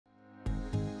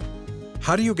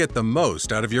How do you get the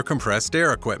most out of your compressed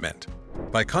air equipment?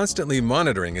 By constantly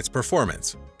monitoring its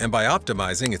performance and by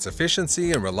optimizing its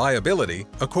efficiency and reliability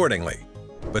accordingly.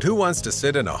 But who wants to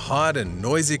sit in a hot and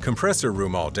noisy compressor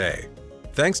room all day?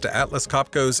 Thanks to Atlas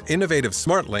Copco's innovative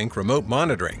SmartLink remote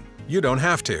monitoring, you don't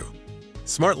have to.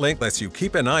 SmartLink lets you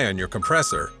keep an eye on your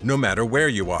compressor no matter where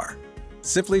you are.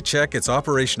 Simply check its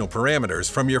operational parameters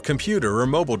from your computer or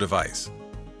mobile device.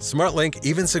 SmartLink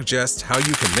even suggests how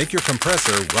you can make your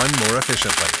compressor run more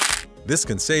efficiently. This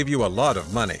can save you a lot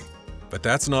of money. But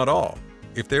that's not all.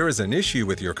 If there is an issue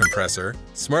with your compressor,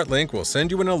 SmartLink will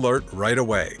send you an alert right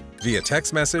away, via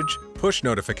text message, push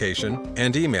notification,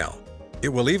 and email. It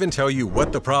will even tell you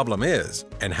what the problem is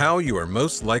and how you are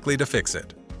most likely to fix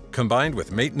it. Combined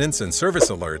with maintenance and service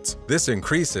alerts, this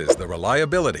increases the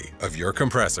reliability of your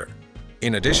compressor.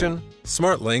 In addition,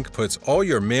 SmartLink puts all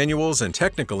your manuals and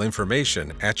technical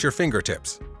information at your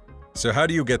fingertips. So how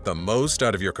do you get the most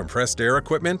out of your compressed air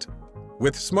equipment?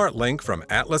 With SmartLink from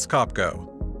Atlas Copco.